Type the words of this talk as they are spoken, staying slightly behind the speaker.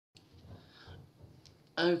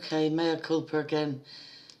Okay, mea culpa again.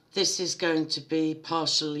 This is going to be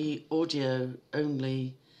partially audio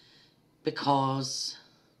only because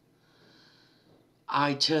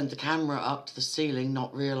I turned the camera up to the ceiling,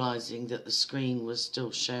 not realising that the screen was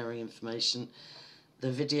still sharing information.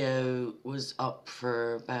 The video was up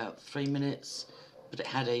for about 3 minutes, but it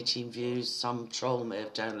had 18 views. Some troll may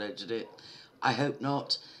have downloaded it. I hope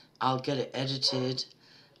not. I'll get it edited.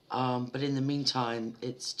 But in the meantime,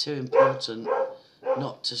 it's too important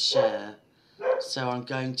not to share. So I'm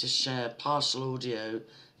going to share partial audio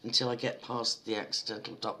until I get past the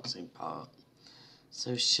accidental doxing part.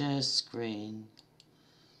 So share screen.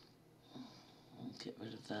 Get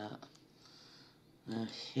rid of that. Now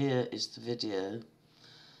here is the video.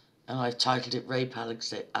 And I've titled it Rape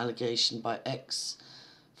Allegation by ex-family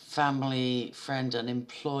friend and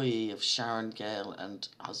employee of Sharon Gale and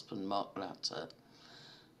husband Mark Latta.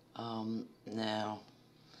 Now,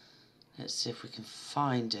 let's see if we can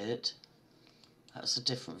find it. That's a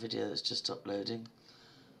different video that's just uploading.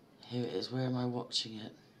 Here it is. Where am I watching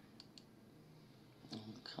it? I'll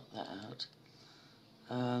cut that out.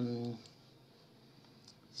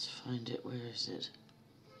 Let's find it. Where is it?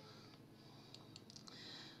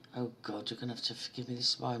 Oh God, you're going to have to forgive me.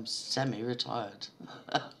 This is why I'm semi-retired.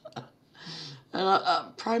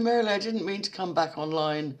 And primarily, I didn't mean to come back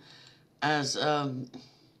online as a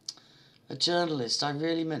journalist. I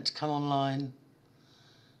really meant to come online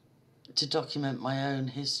to document my own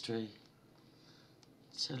history.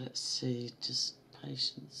 So let's see, just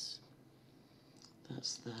patience.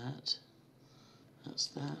 That's that. That's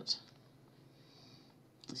that.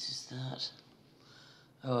 This is that.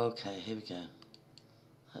 Oh, okay, here we go.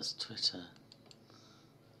 That's Twitter.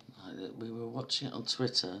 We were watching it on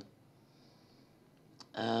Twitter.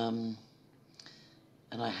 And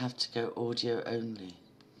I have to go audio only.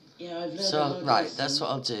 Yeah, I've learned so, right, lesson, that's what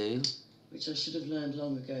I'll do. Which I should have learned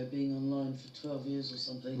long ago, being online for 12 years or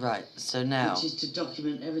something. Right, so now... Which is to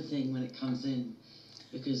document everything when it comes in.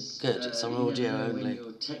 Because... Good, it's on audio only. When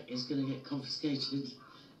your tech is going to get confiscated,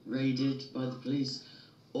 raided by the police,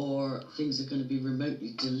 or things are going to be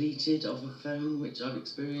remotely deleted off a phone, which I've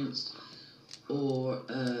experienced, or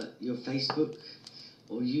your Facebook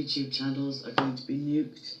or YouTube channels are going to be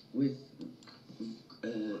nuked with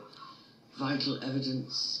vital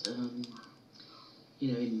evidence,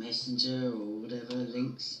 you know, in Messenger or whatever,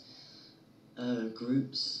 links,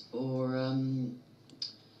 groups, or,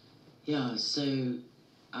 yeah, so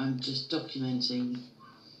I'm just documenting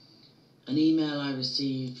an email I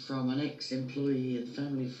received from an ex-employee and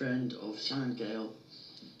family friend of Sharon Gale,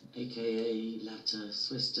 aka Latta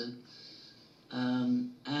Swiston,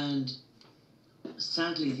 and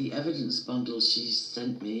sadly the evidence bundle she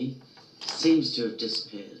sent me seems to have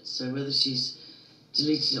disappeared. So whether she's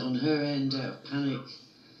deleted it on her end out of panic,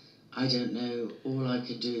 I don't know. All I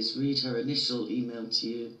could do is read her initial email to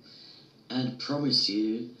you and promise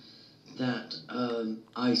you that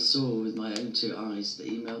I saw with my own two eyes the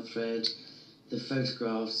email thread, the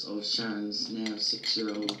photographs of Sharon's now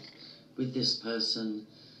 6-year-old with this person,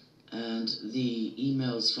 and the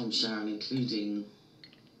emails from Sharon, including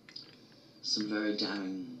some very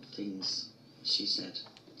damning things she said.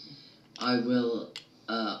 I will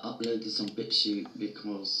upload this on BitChute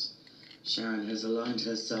because Sharon has aligned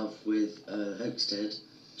herself with Hampstead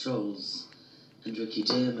trolls and Ricky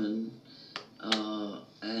Dearman,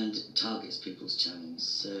 and targets people's channels.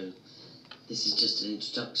 So this is just an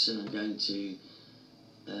introduction. I'm going to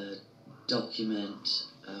document,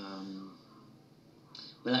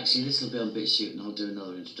 well actually this will be on BitChute and I'll do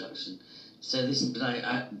another introduction. So this,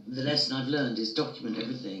 but the lesson I've learned is document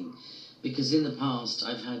everything, because in the past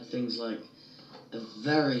I've had things like a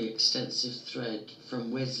very extensive thread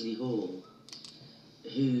from Wesley Hall,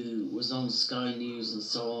 who was on Sky News and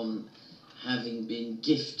so on, having been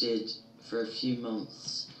gifted for a few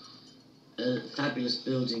months a fabulous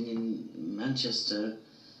building in Manchester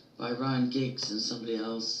by Ryan Giggs and somebody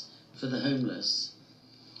else for the homeless.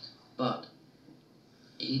 But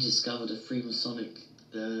he discovered a Freemasonic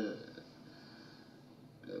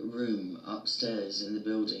room upstairs in the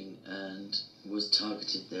building and was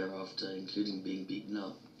targeted thereafter, including being beaten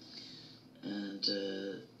up and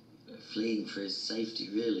fleeing for his safety,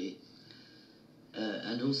 really.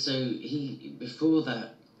 And also, he, before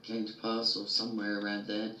that came to pass, or somewhere around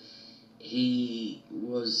there, he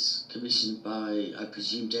was commissioned by, I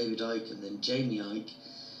presume, David Icke and then Jamie Icke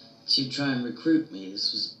to try and recruit me.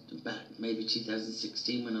 This was back maybe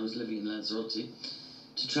 2016 when I was living in Lanzarote,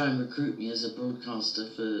 to try and recruit me as a broadcaster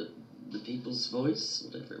for the People's Voice,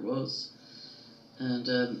 whatever it was. And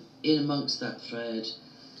in amongst that thread,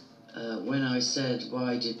 when I said,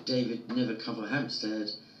 why did David never cover Hampstead,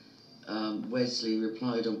 Wesley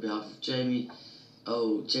replied on behalf of Jamie,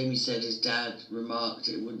 oh, Jamie said his dad remarked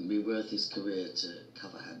it wouldn't be worth his career to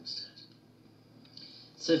cover Hampstead.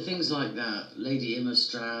 So things like that. Lady Emma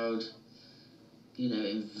Stroud, you know,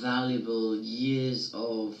 invaluable years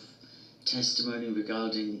of testimony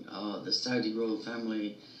regarding the Saudi royal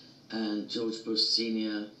family and George Bush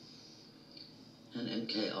Sr. and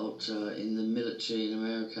MK Ultra in the military in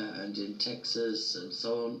America and in Texas and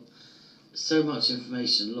so on. So much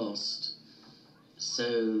information lost.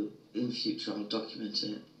 So in future I'll document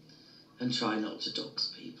it and try not to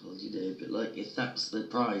dox people, you know, but like if that's the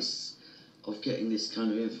price of getting this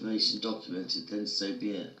kind of information documented, then so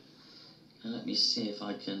be it. And let me see if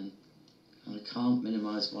I can't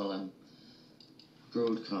minimise while I'm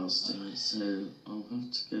broadcasting, so I'll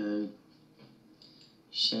have to go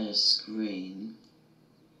share screen,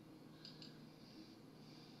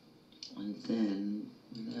 and then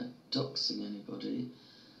without doxing anybody,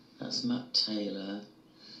 that's Matt Taylor.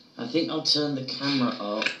 I think I'll turn the camera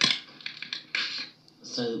up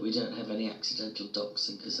so that we don't have any accidental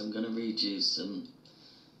doxing, because I'm going to read you some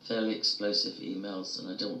fairly explosive emails and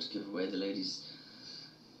I don't want to give away the lady's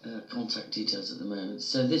contact details at the moment.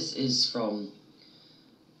 So this is from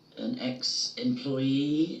an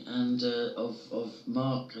ex-employee and of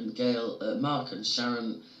Mark and Gail, Mark and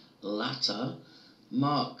Sharon Latta.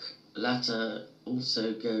 Mark Latta,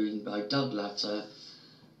 also going by Doug Latta,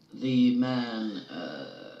 the man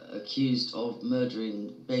accused of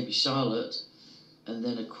murdering baby Charlotte and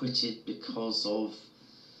then acquitted because of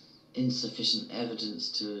insufficient evidence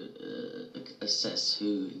to assess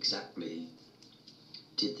who exactly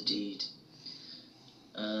did the deed.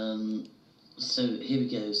 So here we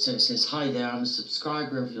go. So it says, hi there, I'm a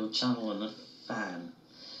subscriber of your channel and a fan,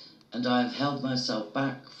 and I have held myself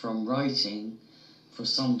back from writing for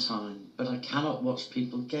some time, but I cannot watch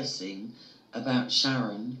people guessing about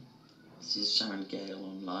Sharon. This is Sharon Gale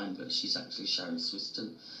online, but she's actually Sharon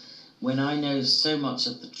Swiston, when I know so much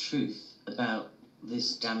of the truth about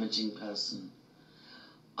this damaging person.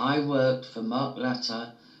 I worked for Mark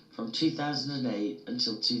Latta from 2008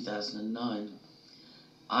 until 2009.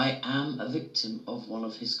 I am a victim of one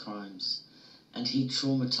of his crimes, and he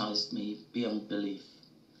traumatized me beyond belief.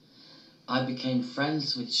 I became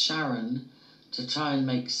friends with Sharon to try and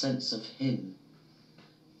make sense of him.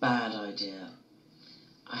 Bad idea.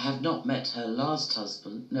 I have not met her last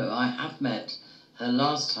husband. No, I have met her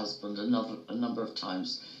last husband a number of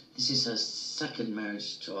times. This is her second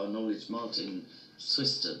marriage, to our knowledge, Martin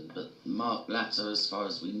Swiston, but Mark Latta, as far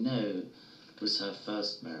as we know, was her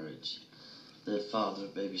first marriage, the father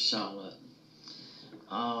of baby Charlotte.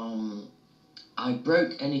 I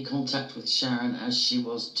broke any contact with Sharon as she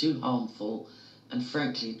was too harmful and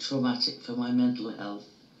frankly traumatic for my mental health.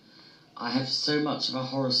 I have so much of a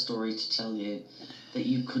horror story to tell you that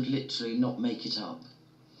you could literally not make it up.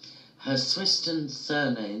 Her Swiston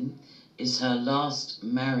surname is her last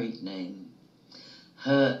married name.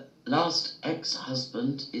 Her last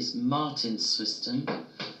ex-husband is Martin Swiston,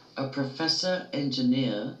 a professor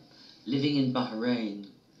engineer living in Bahrain.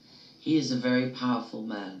 He is a very powerful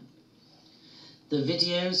man. The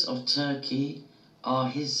videos of Turkey are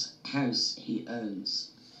his house he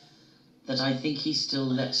owns, that I think he still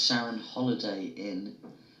lets Sharon holiday in.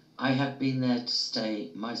 I have been there to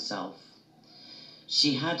stay myself.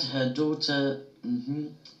 She had her daughter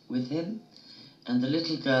with him, and the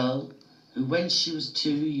little girl, who when she was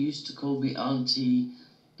 2 used to call me Auntie,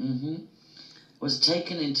 was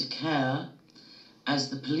taken into care as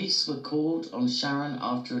the police were called on Sharon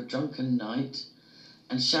after a drunken night,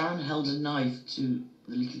 and Sharon held a knife to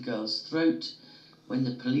the little girl's throat when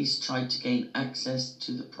the police tried to gain access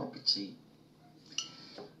to the property.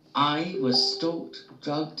 I was stalked,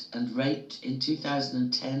 drugged and raped in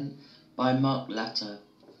 2010 by Mark Latta.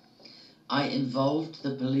 I involved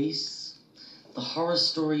the police. The horror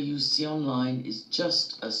story you see online is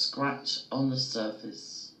just a scratch on the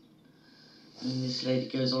surface. And this lady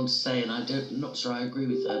goes on to say, and I'm not sure I agree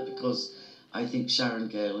with her, because I think Sharon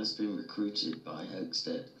Gale has been recruited by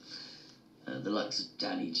Hampstead. The likes of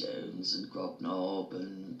Danny Jones and Grobnob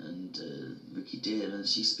and Ricky Dillon,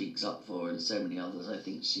 she speaks up for, and so many others. I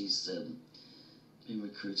think she's been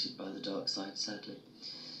recruited by the dark side, sadly.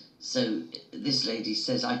 So this lady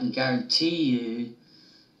says, I can guarantee you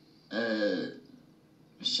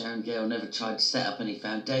Sharon Gale never tried to set up any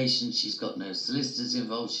foundation. She's got no solicitors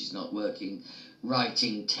involved. She's not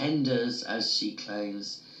writing tenders, as she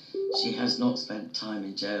claims. She has not spent time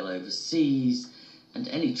in jail overseas, and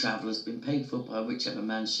any travel has been paid for by whichever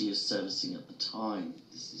man she is servicing at the time.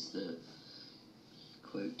 This is the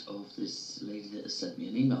quote of this lady that has sent me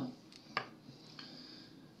an email.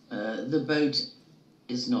 The boat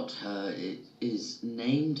is not her. It is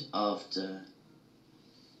named after...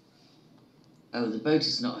 Oh, the boat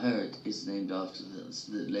is not her. It is named after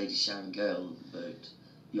the Lady Sharon Gale boat,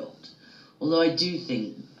 yacht. Although I do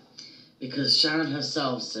think, because Sharon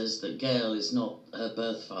herself says that Gale is not her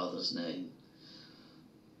birth father's name,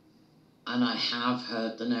 and I have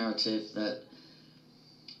heard the narrative that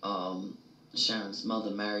Sharon's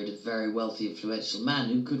mother married a very wealthy, influential man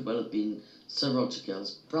who could well have been Sir Roger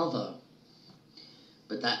Gale's brother.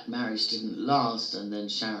 But that marriage didn't last, and then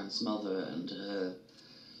Sharon's mother and her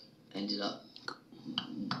ended up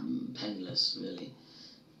penniless, really.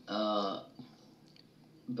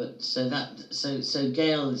 But so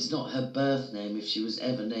Gale is not her birth name if she was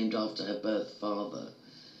ever named after her birth father.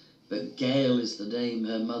 But Gale is the name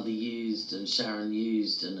her mother used and Sharon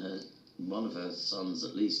used, and one of her sons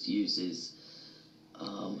at least uses.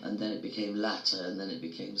 And then it became Latta, and then it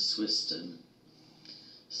became Swiston.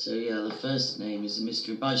 So yeah, the first name is a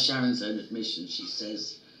mystery. By Sharon's own admission, she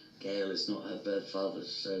says Gale is not her birth father's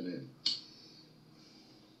surname.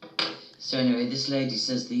 So anyway, this lady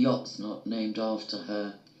says the yacht's not named after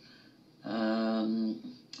her.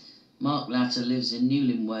 Mark Latta lives in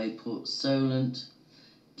Newlyn Way, Port Solent.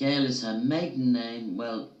 Gale is her maiden name.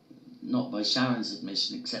 Well, not by Sharon's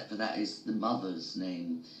admission, except for that is the mother's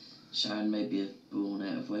name. Sharon may be born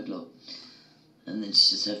out of wedlock. And then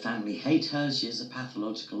she says her family hate her. She is a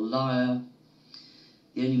pathological liar.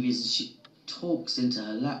 The only reason she talks into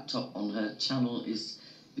her laptop on her channel is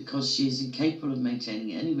because she is incapable of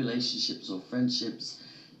maintaining any relationships or friendships,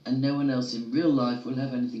 and no one else in real life will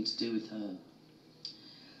have anything to do with her.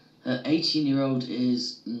 Her 18-year-old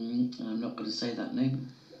is, I'm not going to say that name,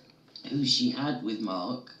 who she had with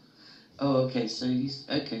Mark. Oh, okay, so he's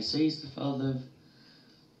the father of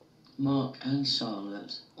Mark and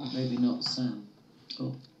Charlotte, maybe not Sam.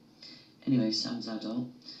 Oh, anyway, Sam's adult.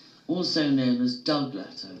 Also known as Doug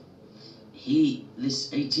Latta. This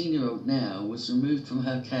 18-year-old now, was removed from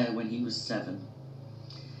her care when he was 7.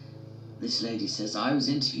 This lady says, I was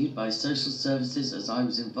interviewed by social services as I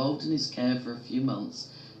was involved in his care for a few months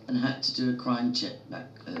and had to do a crime check,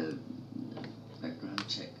 background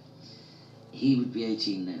check. He would be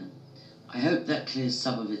 18 now. I hope that clears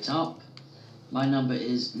some of it up. My number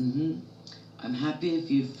is, I'm happy if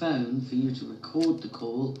you phone for you to record the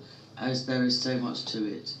call, as there is so much to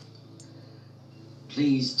it.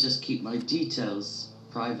 Please just keep my details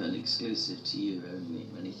private and exclusive to you only.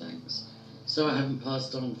 Many thanks. So I haven't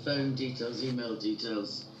passed on phone details, email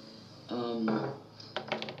details,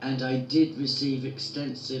 and I did receive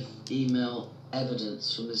extensive email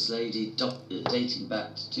evidence from this lady dating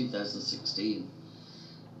back to 2016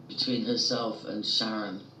 between herself and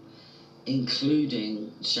Sharon,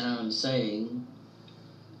 including Sharon saying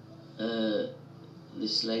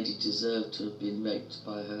this lady deserved to have been raped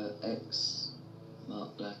by her ex,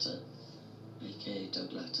 Mark Latta, aka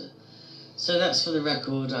Doug Latta. So that's for the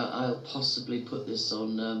record. I'll possibly put this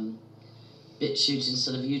on BitChute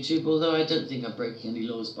instead of YouTube, although I don't think I'm breaking any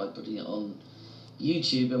laws by putting it on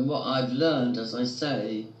YouTube. And what I've learned, as I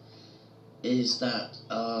say, is that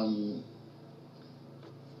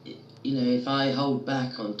if I hold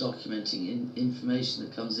back on documenting information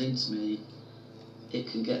that comes into me, it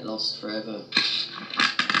can get lost forever.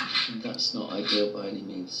 And that's not ideal by any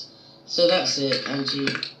means. So that's it, Angie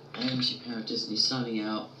Parrot Disney signing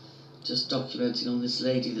out, just documenting on this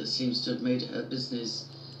lady that seems to have made it her business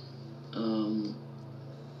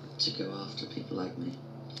to go after people like me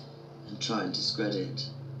and try and discredit.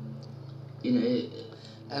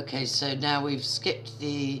 Okay, so now we've skipped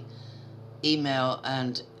the email,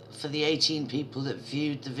 and for the 18 people that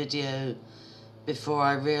viewed the video before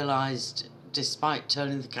I realised, despite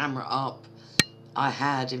turning the camera up, I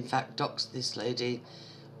had in fact doxed this lady.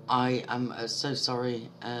 I am so sorry,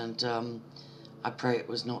 and I pray it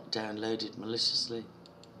was not downloaded maliciously.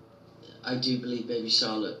 I do believe baby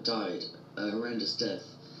Charlotte died a horrendous death.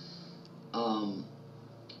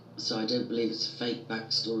 So I don't believe it's a fake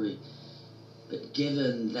backstory. But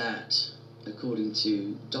given that, according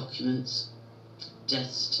to documents,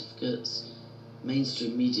 death certificates,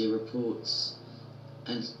 mainstream media reports,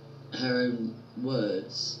 and her own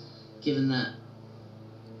words, given that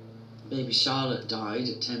baby Charlotte died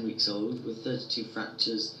at 10 weeks old with 32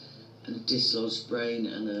 fractures and a dislodged brain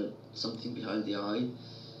and something behind the eye,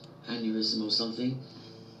 aneurysm or something,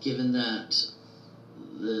 given that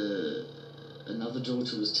another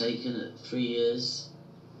daughter was taken at 3 years,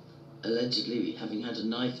 allegedly having had a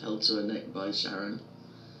knife held to her neck by Sharon,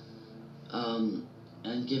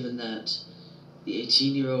 and given that the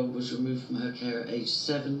 18-year-old was removed from her care at age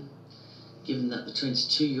 7, given that the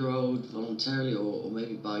 22-year-old voluntarily or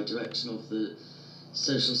maybe by direction of the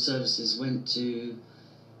social services went to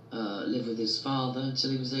live with his father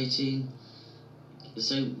until he was 18.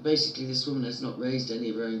 So basically this woman has not raised any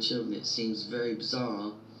of her own children. It seems very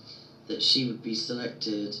bizarre that she would be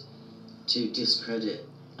selected to discredit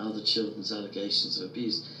other children's allegations of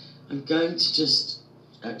abuse. I'm going to just,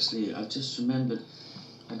 actually, I've just remembered,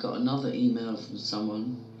 I got another email from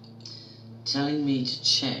someone telling me to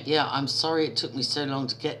check. Yeah, I'm sorry it took me so long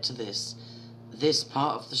to get to this. This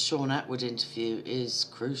part of the Sharon Atwood interview is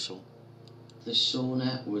crucial. The Sharon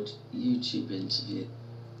Atwood YouTube interview.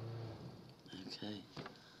 Okay.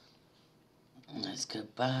 Let's go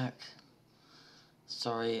back.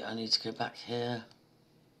 Sorry, I need to go back here.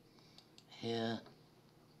 Here.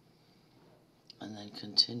 And then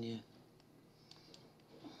continue.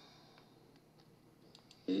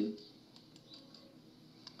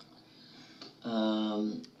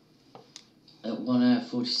 At 1 hour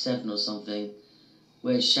 47 or something,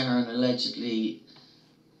 where Sharon allegedly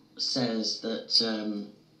says that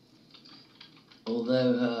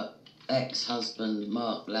although her ex-husband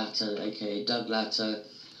Mark Latta, aka Doug Latta,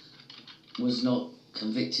 was not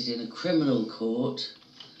convicted in a criminal court,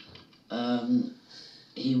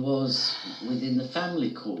 he was within the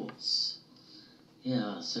family courts.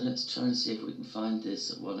 Yeah, so let's try and see if we can find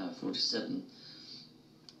this at 1 hour 47.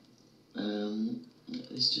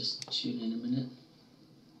 Let's just tune in a minute.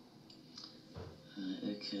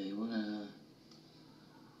 Okay, 1 hour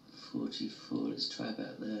 44, let's try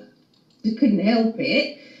about there. I couldn't help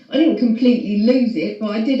it. I didn't completely lose it,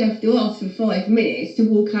 but I did have to ask for 5 minutes to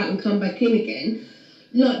walk out and come back in again.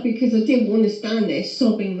 Like, because I didn't want to stand there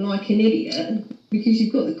sobbing like an idiot, because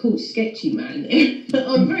you've got the court sketchy man there.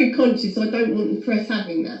 I'm very conscious I don't want the press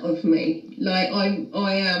having that of me. Like,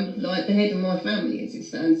 I am like the head of my family as it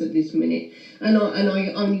stands at this minute, and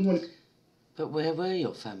I only want... But where were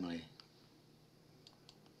your family?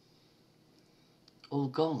 All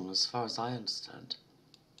gone, as far as I understand.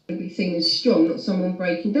 ...be seen as strong, not someone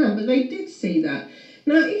breaking down, but they did see that.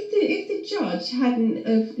 Now, if the judge hadn't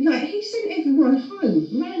have, like, he sent everyone home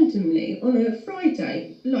randomly on a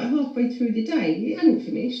Friday, like halfway through the day. He hadn't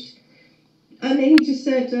finished. And then he just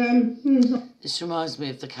said, This reminds me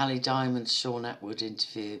of the Callie Diamond Sharon Atwood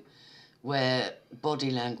interview, where body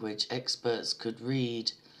language experts could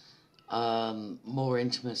read more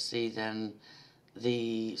intimacy than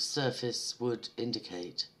the surface would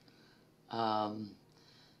indicate.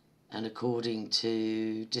 And according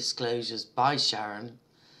to disclosures by Sharon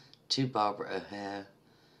to Barbara O'Hare,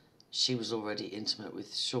 she was already intimate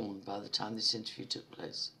with Sharon by the time this interview took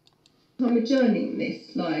place. I'm adjourning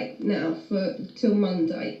this, like, now till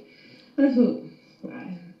Monday. And I thought,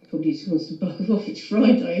 well, probably just wants to bugger off, it's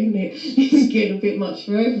Friday, isn't it? It's getting a bit much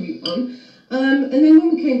for everyone. And then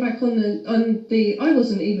when we came back on the I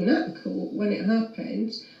wasn't even at the court when it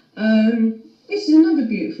happened. This is another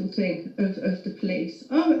beautiful thing of the police.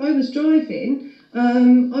 I was driving.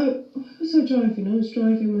 I was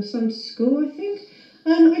driving my son to school, I think.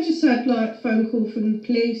 And I just had, like, a phone call from the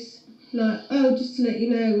police. Like, oh, just to let you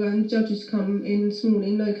know, judges come in this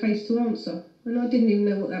morning, no case to answer. And I didn't even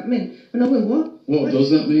know what that meant. And I went, what? What does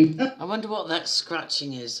that mean? I wonder what that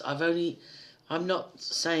scratching is. I'm not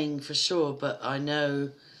saying for sure, but I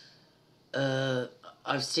know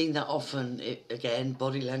I've seen that often, again,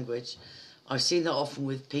 body language. I've seen that often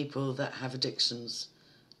with people that have addictions,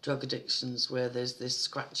 drug addictions, where there's this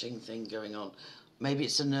scratching thing going on. Maybe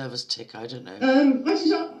it's a nervous tick, I don't know. I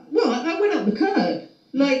went up the curb.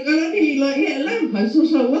 Like, and I nearly, like, hit a lamppost. I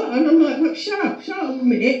was like, what? And I'm like, look, shut up a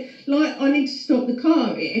minute. Like, I need to stop the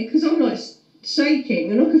car here, because I'm, like,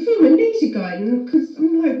 shaking, and I can feel my knees are going, because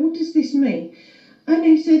I'm like, what does this mean? And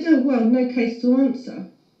he said, oh, well, no case to answer.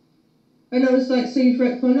 And I was like, so you've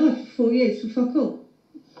wrecked my life for 4 years for fuck all?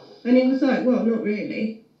 And he was like, well, not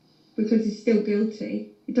really, because he's still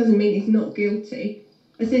guilty. It doesn't mean he's not guilty.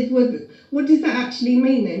 I said, well, what does that actually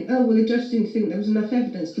mean then? Oh, well, the judge didn't think there was enough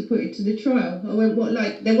evidence to put it to the trial. I went, what,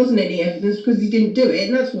 like, there wasn't any evidence because he didn't do it,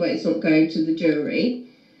 and that's why it's not going to the jury.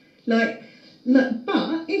 Like,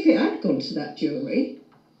 but if it had gone to that jury,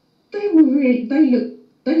 they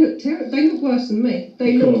look terrible. They look worse than me.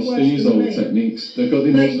 They look worse than me. These old techniques. They've got the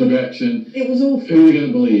emotional reaction. It was awful. Who are you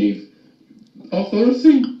going to believe?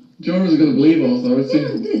 Authority? Jurors are going to believe authority.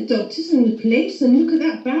 Yeah, the doctors and the police, and look at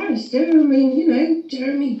that barrister. I mean, you know,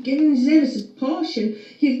 Jeremy Gibbons, Ellis Parshin.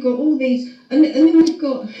 You've got all these, and then we've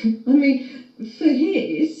got, I mean, for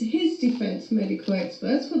his defence medical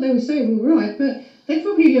experts, what they were saying were right, but they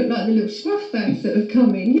probably look like the little scruff bags that have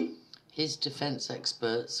come in. His defence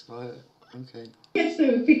experts, right, okay. Yes, they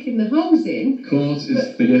were picking the holes in. Court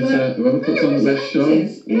is theatre. Whoever puts on the best show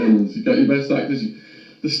wins. You've got your best actors.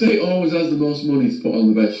 The state always has the most money to put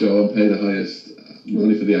on the best show and pay the highest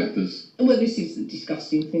money for the actors. Well, this is the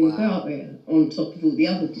disgusting thing about it, on top of all the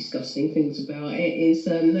other disgusting things about it, is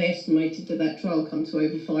they estimated that trial come to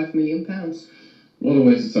over £5 million. What a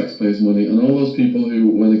waste of taxpayers' money. And all those people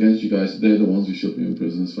who went against you guys, they're the ones who should be in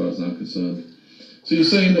prison as far as I'm concerned. So you're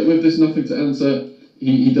saying that with this nothing to answer,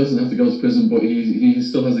 he doesn't have to go to prison, but he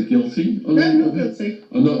still has a guilty? No, not guilty.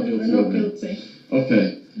 I'm not guilty. I'm not guilty.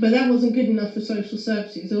 Okay. But that wasn't good enough for social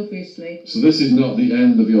services, obviously. So this is not the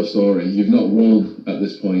end of your story. You've not won at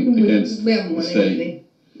this point against we haven't won the state. anything.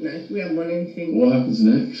 No, we haven't won anything. What happens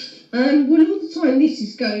next? Well, all the time this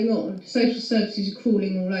is going on, social services are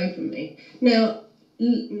crawling all over me. Now,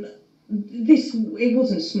 it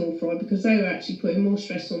wasn't small fry, because they were actually putting more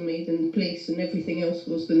stress on me than the police and everything else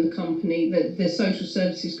was, than the company, the social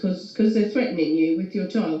services, because they're threatening you with your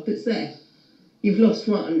child that's there. You've lost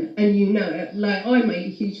one, and you know it. Like, I made a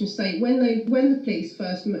huge mistake when the police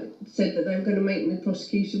first said that they were going to make me a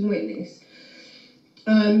prosecution witness.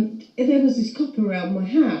 There was this cop around my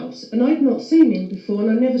house, and I'd not seen him before, and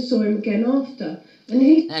I never saw him again after.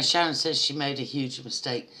 And Now, Sharon says she made a huge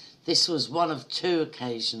mistake. This was one of 2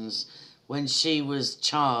 occasions when she was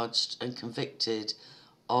charged and convicted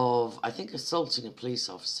of, I think, assaulting a police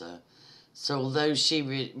officer. So although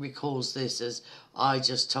she recalls this as, I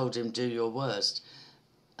just told him do your worst,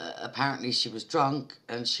 apparently she was drunk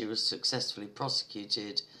and she was successfully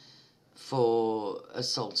prosecuted for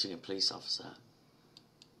assaulting a police officer.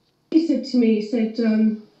 He said to me,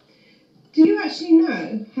 do you actually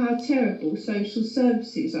know how terrible social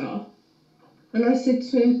services are? And I said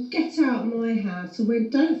to him, get out of my house. I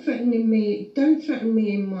went, don't threaten me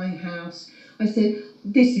in my house. I said,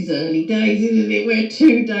 this is early days, isn't it? We're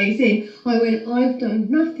 2 days in. I went, I've done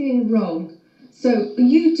nothing wrong. So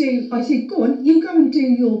I said, go on, you go and do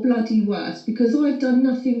your bloody worst, because I've done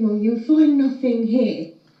nothing wrong. You'll find nothing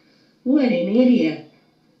here. What an idiot.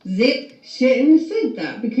 Zip, shouldn't have said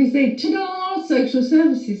that, because ta-da, social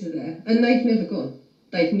services are there. And they've never gone.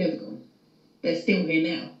 They've never gone. They're still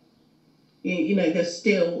here now. You know, there's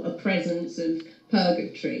still a presence of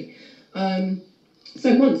purgatory.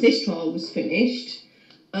 So once this trial was finished,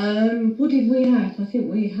 what did we have? I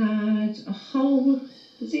think we had a whole,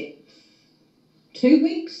 was it 2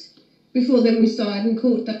 weeks before then we started in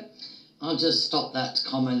court. I'll just stop that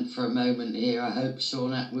comment for a moment here. I hope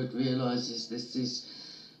Sean Atwood realises this is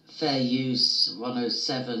fair use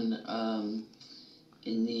 107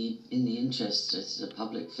 in the interest. This is a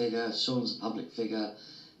public figure. Sean's a public figure.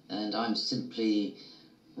 And I'm simply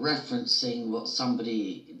referencing what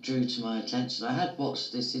somebody drew to my attention. I had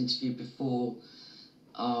watched this interview before,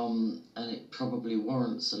 and it probably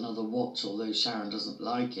warrants another watch, although Sharon doesn't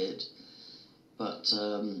like it. But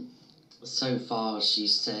so far she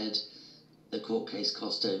said the court case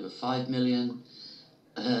cost over $5 million.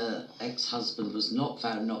 Her ex-husband was not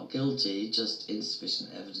found not guilty, just insufficient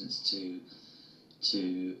evidence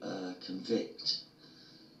to convict.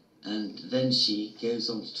 And then she goes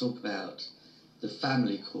on to talk about the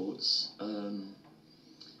family courts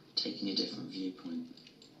taking a different viewpoint.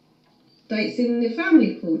 Dates in the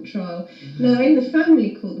family court trial. Now, in the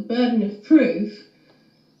family court, the burden of proof,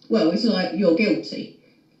 well, it's like you're guilty.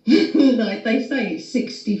 Like they say it's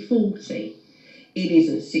 60-40. It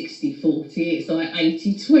isn't 60-40, it's like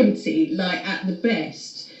 80-20, like at the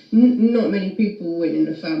best. Not many people win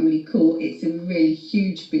in a family court. It's a really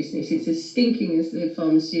huge business. It's as stinking as the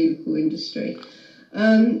pharmaceutical industry.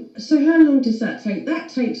 So how long does that take? That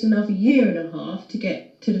takes another 1.5 years to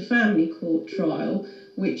get to the family court trial,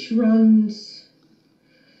 which runs...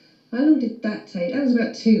 How long did that take? That was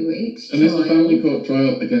about 2 weeks. And is the family court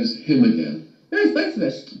trial against him again? No, it's both of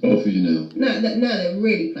us. Both of you now? No, they're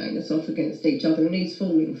really playing us off against each other, and he's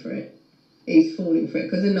falling for it. He's falling for it,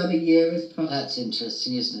 because another year has passed. That's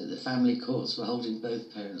interesting, isn't it? The family courts were holding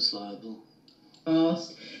both parents liable.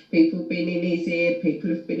 Asked. People have been in his ear, people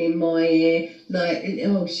have been in my ear, like,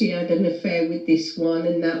 oh, she had an affair with this one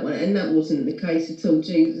and that one, and that wasn't the case at all.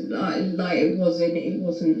 Jesus, like it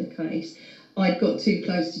wasn't the case. I'd got too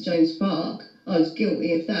close to James Park. I was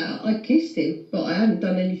guilty of that. I'd kissed him, but I hadn't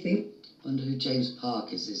done anything. Wonder who James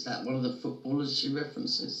Park is. Is that one of the footballers she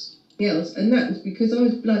references? Yes, and that was because I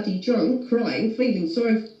was bloody drunk, crying, feeling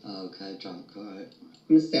sorry Oh, okay, drunk, alright.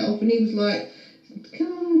 for myself, and he was like,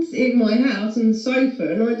 come on, sit in my house on the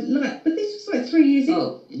sofa, and I'd like, but this was like 3 years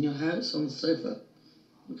Oh, in your house on the sofa?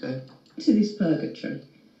 Okay. into this purgatory.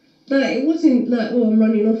 Like, it wasn't like, oh, I'm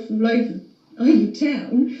running off all over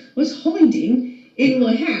town. I was hiding in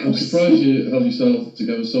my house. I'm surprised you held yourself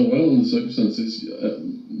together so well in the circumstances.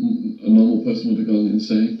 A normal person would have gone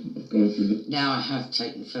insane of going through that. Now I have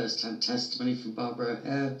taken first-hand testimony from Barbara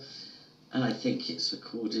O'Hare, and I think it's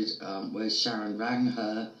recorded where Sharon rang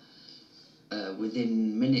her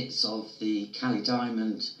within minutes of the Callie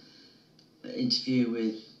Diamond interview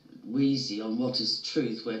with Wheezy on What Is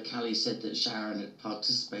Truth, where Callie said that Sharon had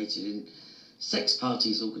participated in sex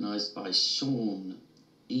parties organised by Sean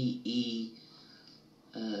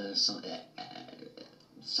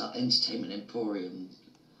Entertainment Emporium.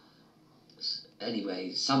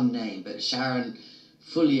 Anyway, some name, but Sharon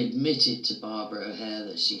fully admitted to Barbara O'Hare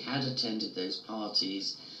that she had attended those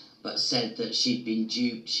parties, but said that she'd been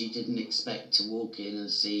duped. She didn't expect to walk in and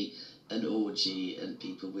see an orgy and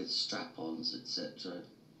people with strap-ons, etc.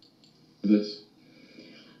 This.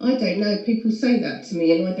 I don't know. People say that to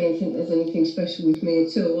me, and I don't think there's anything special with me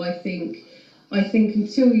at all. I think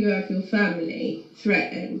until you have your family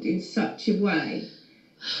threatened in such a way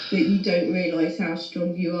that you don't realise how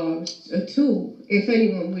strong you are at all. If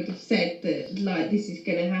anyone would have said that, like, this is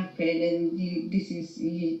going to happen and you're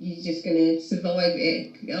just going to survive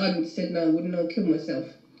it, I would have said no, wouldn't I? Kill myself.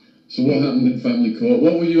 So what happened in family court?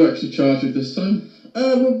 What were you actually charged with this time?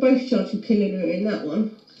 We're both charged with killing her in that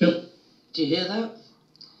one. Yep. Do you hear that?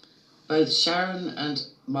 Both Sharon and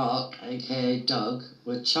Mark, aka Doug,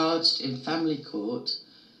 were charged in family court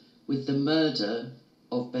with the murder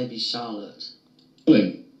of baby Charlotte.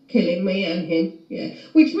 Killing me and him, yeah.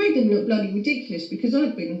 Which made them look bloody ridiculous, because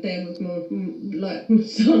I'd been there with my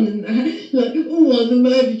son and that, like, oh, the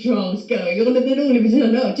murder trial's going on, and then all of a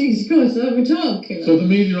sudden, oh, Jesus Christ, I'm a child killer. So the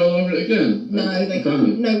media are all over it again? No, they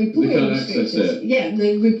can't. No reporting they can't restrictions. Access it. Yeah,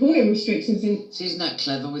 the reporting restrictions in. See, isn't that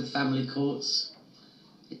clever with family courts?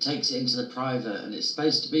 It takes it into the private, and it's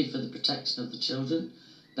supposed to be for the protection of the children.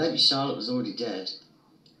 Baby Charlotte was already dead.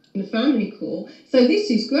 The family court. So this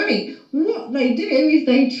is great. What they do is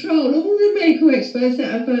they troll all the medical experts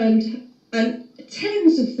that have earned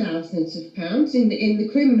tens of thousands of pounds in the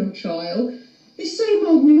criminal trial. The same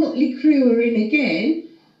old motley crew are in again,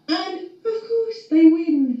 and of course they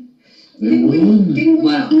win. Didn't win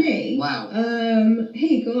Wow. with me. Wow.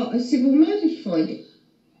 He got a civil murder finding.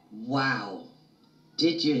 Wow.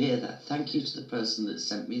 Did you hear that? Thank you to the person that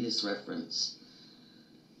sent me this reference.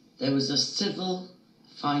 There was a civil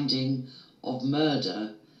finding of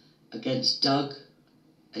murder against Mark,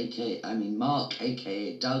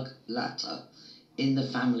 aka Doug Latta, in the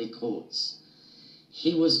family courts.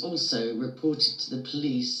 He was also reported to the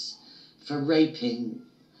police for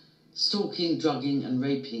stalking, drugging and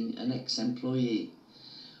raping an ex-employee.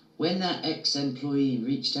 When that ex-employee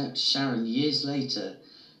reached out to Sharon years later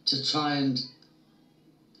to try and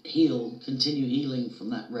continue healing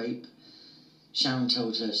from that rape, Sharon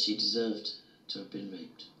told her she deserved to have been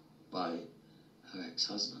raped by her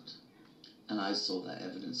ex-husband. And I saw that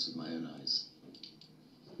evidence with my own eyes.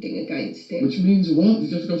 Against him. Which means what?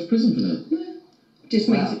 Did you have to go to prison for that? No. Just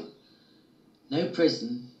means it. No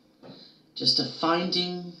prison. Just a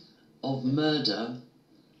finding of murder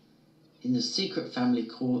in the secret family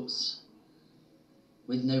courts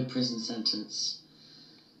with no prison sentence.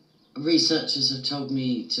 Researchers have told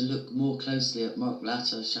me to look more closely at Mark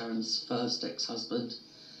Latta, Sharon's first ex-husband.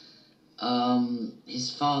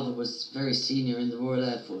 His father was very senior in the Royal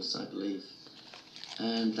Air Force, I believe,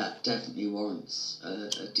 and that definitely warrants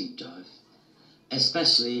a deep dive,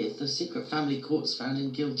 especially if the secret family courts found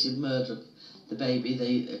him guilty of murder of the baby.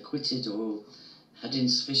 They acquitted or had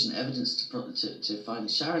insufficient evidence to find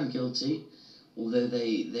Sharon guilty, although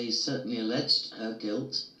they certainly alleged her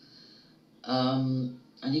guilt, and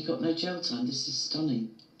he got no jail time. This is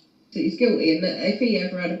stunning. He's guilty, and that if he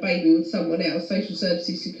ever had a baby with someone else, social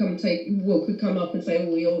services could come up and say,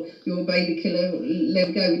 "Oh, you're a baby killer. Let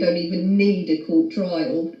him go. We don't even need a court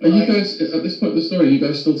trial." Are you guys at this point of the story? Are you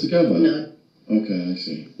guys still together? No. Okay, I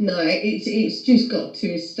see. No, it's just got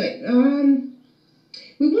to a state.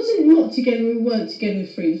 We wasn't not together. We weren't together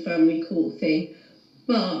through the family court thing.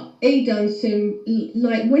 But he done some,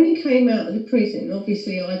 like, when he came out of the prison,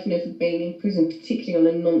 obviously I've never been in prison, particularly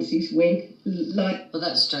on a nonsense wing. Well,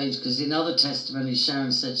 that's strange, because in other testimonies,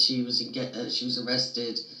 Sharon said she was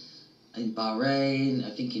arrested in Bahrain, I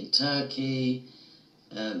think in Turkey.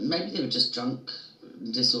 Maybe they were just drunk,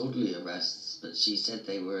 disorderly arrests, but she said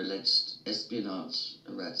they were alleged espionage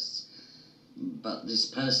arrests. But this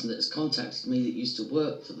person that's contacted me that used to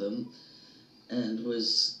work for them and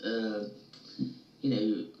was...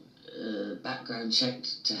 background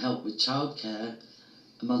checked to help with childcare,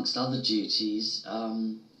 amongst other duties.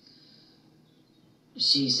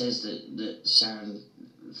 She says that Sharon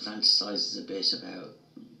fantasises a bit about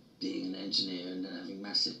being an engineer and having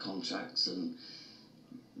massive contracts and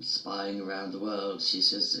spying around the world. She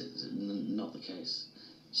says it's not the case.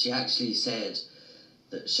 She actually said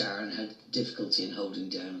that Sharon had difficulty in holding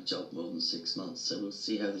down a job more than 6 months, so we'll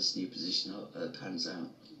see how this new position pans out.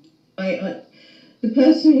 the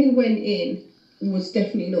person who went in was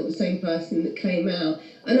definitely not the same person that came out.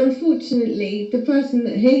 And unfortunately, the person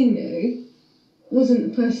that he knew wasn't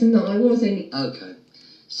the person that I was any. Okay.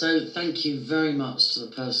 So thank you very much to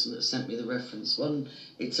the person that sent me the reference.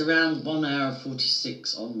 It's around 1 hour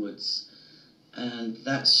 46 onwards. And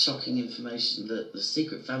that's shocking information that the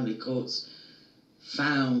secret family courts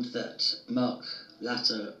found that Mark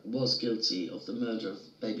Latta was guilty of the murder of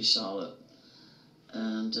baby Charlotte.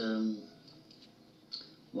 And,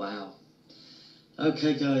 wow.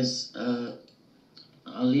 Okay, guys,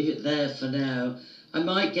 I'll leave it there for now. I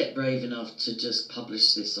might get brave enough to just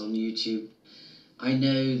publish this on YouTube. I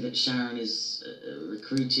know that Sharon is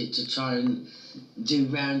recruited to try and do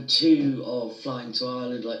round 2 of flying to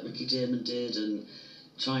Ireland like Ricky Dearman did and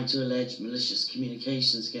trying to allege malicious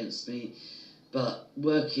communications against me. But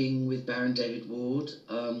working with Baron David Ward,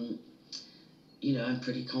 you know, I'm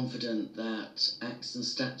pretty confident that acts and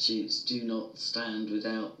statutes do not stand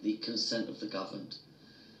without the consent of the governed.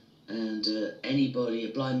 And anybody,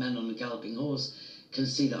 a blind man on a galloping horse, can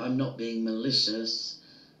see that I'm not being malicious.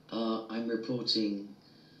 I'm reporting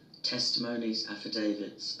testimonies,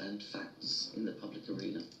 affidavits and facts in the public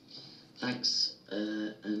arena. Thanks,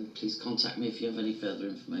 and please contact me if you have any further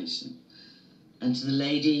information. And to the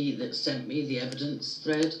lady that sent me the evidence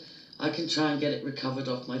thread, I can try and get it recovered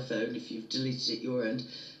off my phone if you've deleted it your end,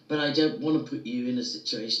 but I don't want to put you in a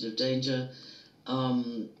situation of danger.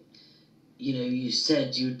 You know, you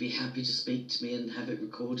said you would be happy to speak to me and have it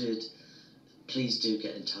recorded. Please do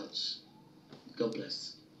get in touch. God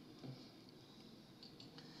bless.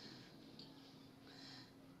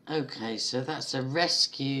 Okay, so that's a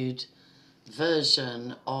rescued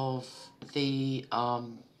version of the, I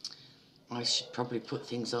should probably put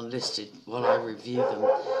things unlisted while I review them,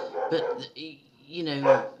 but, you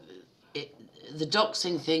know, the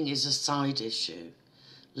doxing thing is a side issue.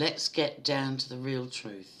 Let's get down to the real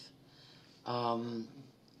truth. That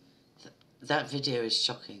video is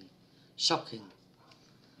shocking. Shocking.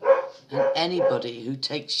 And anybody who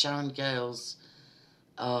takes Sharon Gale's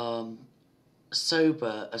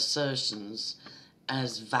sober assertions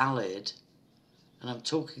as valid, and I'm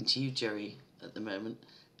talking to you, Jerry, at the moment,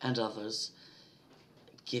 and others,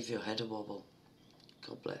 give your head a wobble.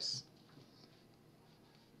 God bless.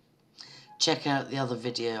 Check out the other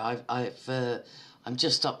video. I'm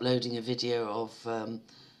just uploading a video of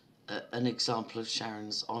an example of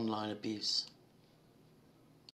Sharon's online abuse.